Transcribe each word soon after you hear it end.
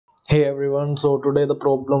Hey everyone, so today the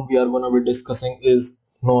problem we are going to be discussing is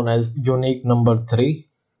known as unique number 3.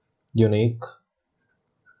 Unique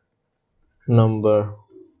number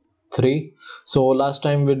 3. So last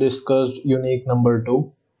time we discussed unique number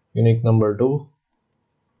 2. Unique number 2.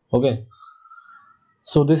 Okay.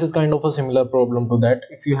 So this is kind of a similar problem to that.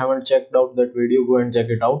 If you haven't checked out that video, go and check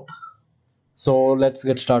it out. So let's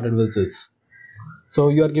get started with this. So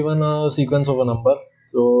you are given a sequence of a number.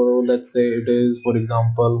 So let's say it is, for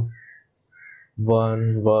example,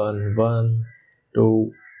 1 1 1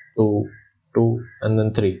 2 2 2 and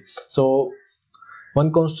then 3. So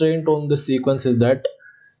one constraint on this sequence is that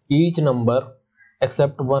each number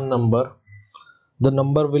except one number, the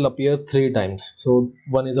number will appear 3 times. So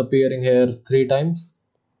 1 is appearing here 3 times,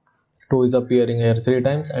 2 is appearing here 3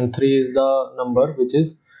 times, and 3 is the number which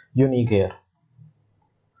is unique here.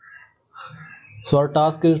 So our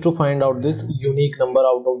task is to find out this unique number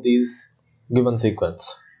out of these given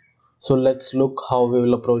sequence. So let's look how we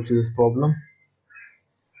will approach this problem.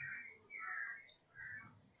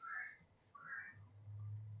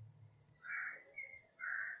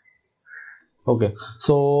 Okay,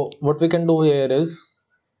 so what we can do here is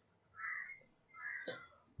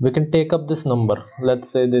we can take up this number, let's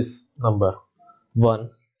say this number 1,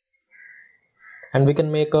 and we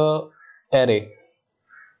can make a array,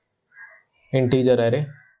 integer array,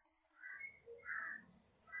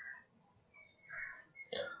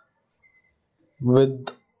 with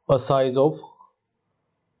a size of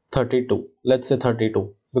 32. Let's say 32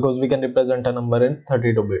 because we can represent a number in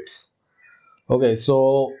 32 bits. Okay,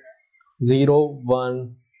 so 0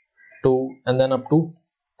 1 2 and then up to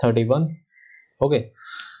 31. Okay,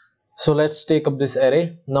 so let's take up this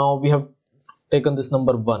array. Now we have taken this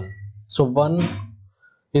number 1. So 1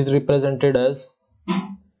 is represented as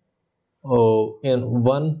in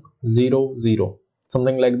 1 0 0,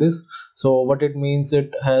 something like this. So what it means,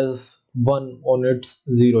 it has 1 on its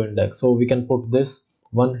 0 index, so we can put this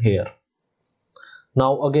 1 here.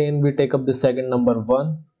 Now again we take up the second number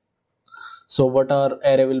 1. So what our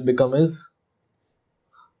array will become is,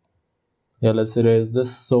 let's erase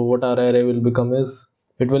this. So what our array will become is,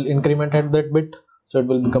 it will increment at that bit, so it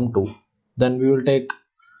will become 2. Then we will take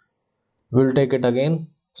it again.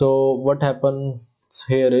 So what happens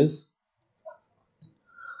here is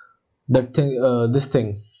that thing, this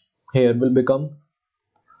thing here will become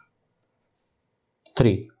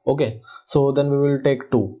 3. Okay, so then we will take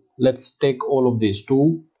 2. Let's take all of these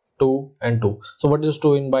 2 2 and 2. So what is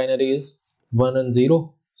 2 in binary is 1 and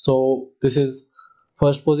 0. So this is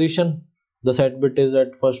first position, the set bit is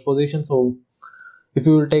at first position. So if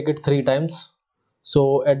you will take it 3 times,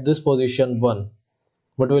 so at this position 1,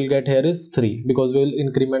 what we'll get here is 3 because we will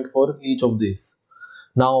increment for each of these.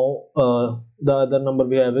 Now the other number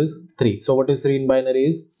we have is 3. So what is 3 in binary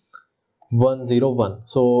is 1 0 1.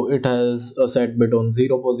 So it has a set bit on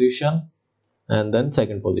 0 position and then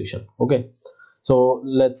second position. Okay, so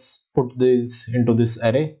let's put this into this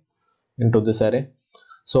array,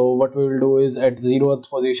 so what we will do is, at 0th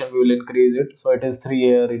position we will increase it, so it is 3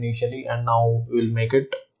 here initially, and now we will make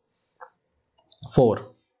it 4,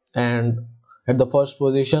 and at the first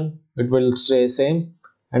position it will stay same,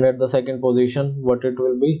 and at the second position what it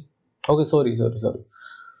will be, okay, sorry,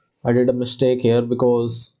 I did a mistake here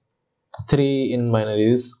because 3 in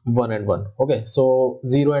binary is 1 and 1. Okay, so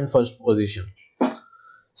 0 and first position,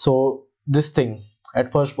 so this thing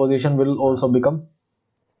at first position will also become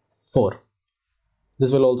 4.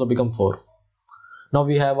 This will also become 4. Now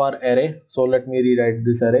we have our array, so let me rewrite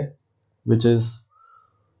this array, which is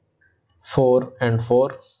 4 and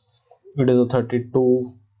 4. It is a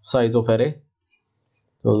 32 size of array,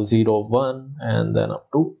 so 0 1 and then up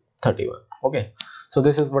to 31. Okay, so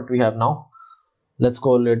this is what we have now. Let's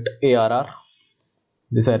call it ARR.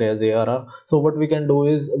 This array is ARR. So what we can do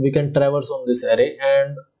is, we can traverse on this array,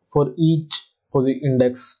 and for each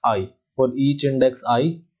index I,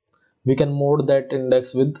 we can mod that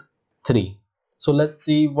index with 3. So let's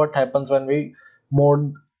see what happens when we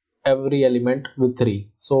mod every element with 3.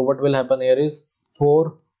 So what will happen here is,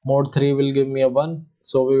 4 mod 3 will give me a 1,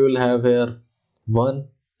 so we will have here 1,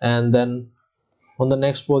 and then on the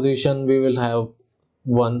next position we will have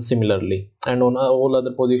 1 similarly, and on all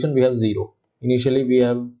other position we have 0. Initially we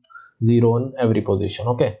have 0 on every position.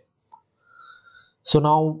 Okay, so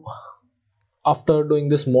now after doing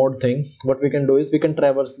this mod thing, what we can do is, we can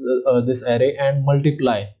traverse this array and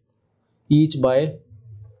multiply each by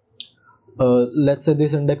let's say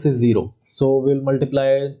this index is 0, so we'll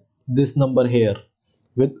multiply this number here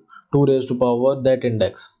with 2 raised to power that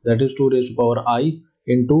index, that is 2 raised to power I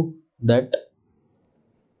into that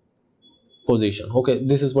position. Okay,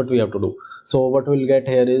 this is what we have to do. So what we'll get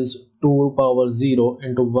here is 2 power 0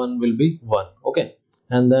 into 1 will be 1. Okay,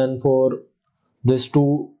 and then for this 2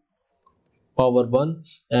 power 1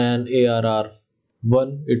 and ARR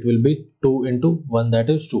 1, it will be 2 into 1, that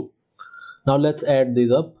is 2. Now let's add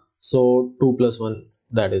these up. So 2 plus 1,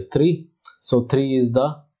 that is 3. So 3 is the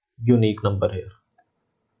unique number here,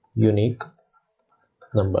 unique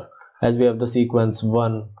number, as we have the sequence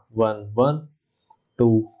 1 1 1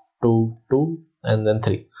 2 2 2 and then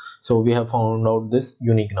 3. So we have found out this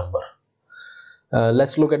unique number.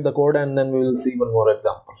 Let's look at the code and then we will see one more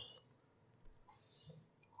example.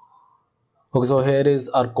 Okay, so here is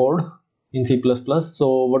our code in C++.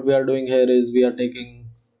 So what we are doing here is we are taking,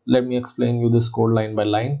 let me explain you this code line by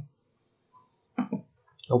line.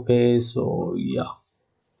 Okay, so yeah,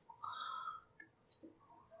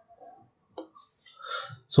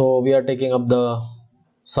 so we are taking up the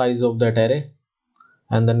size of that array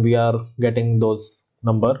and then we are getting those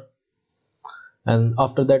number, and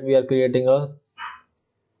after that we are creating a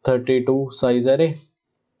 32 size array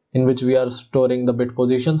in which we are storing the bit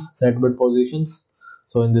positions, set bit positions.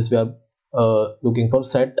 So in this we are looking for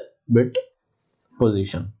set bit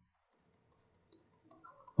position.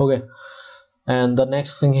 Okay, and the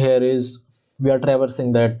next thing here is we are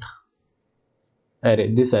traversing that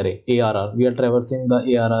array, this array ARR. We are traversing the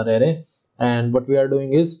ARR array, and what we are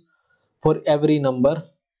doing is for every number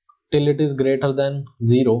till it is greater than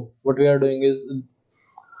 0, what we are doing is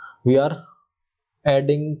we are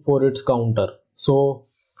adding for its counter. So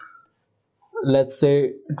let's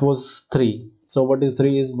say it was 3. So what is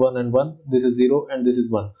 3 is 1 and 1, this is 0 and this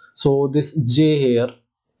is 1. So this j here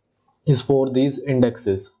is for these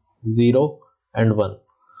indexes 0 and 1.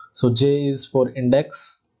 So j is for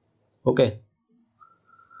index. Okay,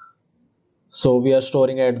 so we are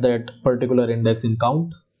storing at that particular index in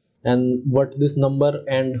count, and what this number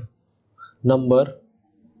and number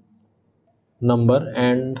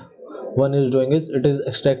and 1 is doing is it is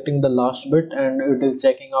extracting the last bit and it is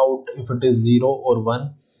checking out if it is 0 or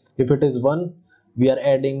 1. If it is 1, we are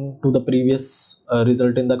adding to the previous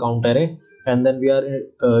result in the count array, and then we are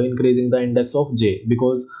increasing the index of j,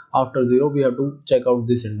 because after 0 we have to check out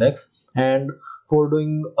this index. And for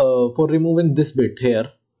doing for removing this bit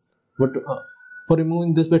here, what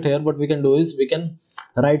what we can do is we can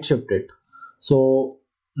right shift it. So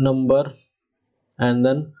number and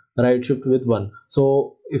then right shift with 1.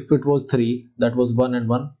 So if it was 3, that was 1 and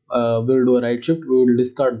 1, we will do a right shift, we will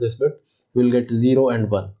discard this bit, we will get 0 and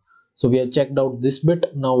 1. So we have checked out this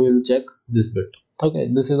bit, now we will check this bit. Okay,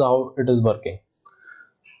 this is how it is working.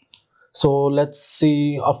 So let's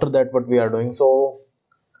see after that what we are doing. So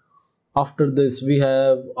after this we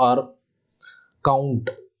have our count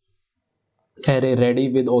array ready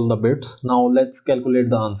with all the bits. Now let's calculate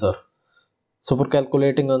the answer. So for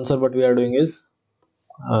calculating answer, what we are doing is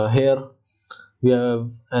here we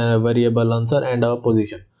have a variable answer and a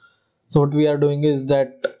position. So what we are doing is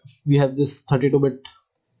that we have this 32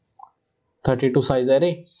 size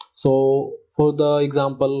array. So for the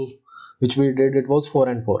example which we did, it was 4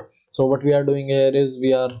 and 4. So what we are doing here is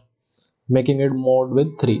we are making it mod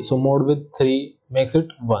with 3. So mod with 3 makes it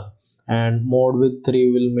 1, and mod with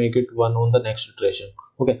 3 will make it 1 on the next iteration.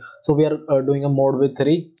 Okay, so we are doing a mod with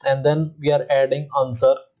 3, and then we are adding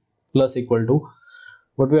answer plus equal to,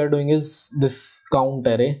 what we are doing is this count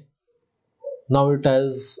array, now it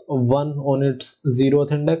has 1 on its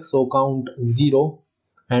 0th index, so count 0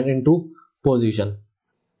 and into position.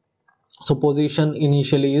 So position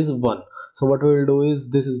initially is 1, so what we will do is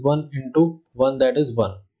this is 1 into 1, that is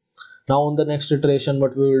 1. Now on the next iteration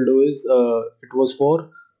what we will do is it was 4,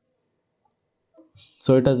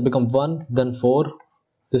 so it has become 1, then 4,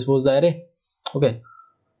 this was the array. Okay,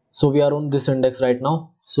 so we are on this index right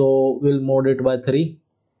now, so we'll mod it by 3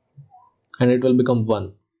 and it will become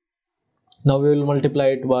 1. Now we will multiply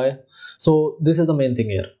it by, so this is the main thing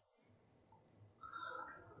here,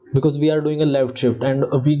 because we are doing a left shift, and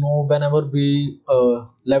we know whenever we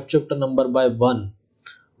left shift a number by 1,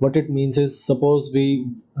 what it means is, suppose we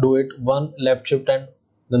do it 1 left shift and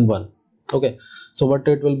then 1. Okay, so what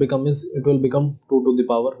it will become is it will become 2 to the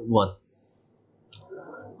power 1,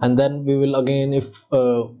 and then we will again, if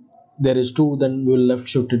there is 2, then we will left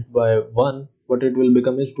shift it by 1, what it will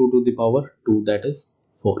become is 2 to the power 2, that is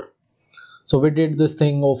 4. So we did this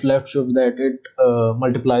thing of left shift, that it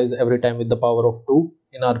multiplies every time with the power of 2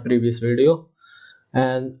 in our previous video.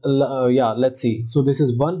 And yeah, let's see. So this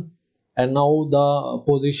is 1, and now the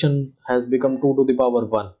position has become 2 to the power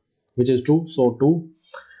 1, which is 2, so 2,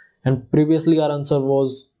 and previously our answer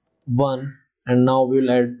was 1, and now we'll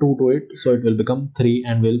add 2 to it, so it will become 3,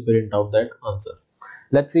 and we'll print out that answer.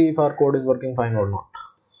 Let's see if our code is working fine or not.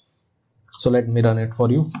 So let me run it for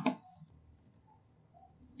you.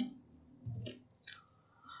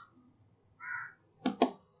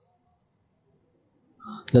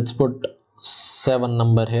 Let's put 7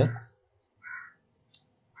 number here.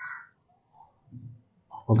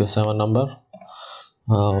 Okay, 7 number.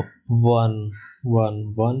 1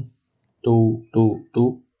 1 1 2 2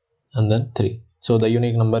 2 and then 3. So the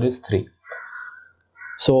unique number is 3.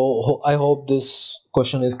 So I hope this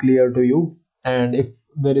question is clear to you, and if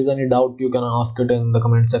there is any doubt you can ask it in the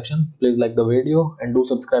comment section. Please like the video and do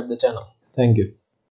subscribe the channel. Thank you.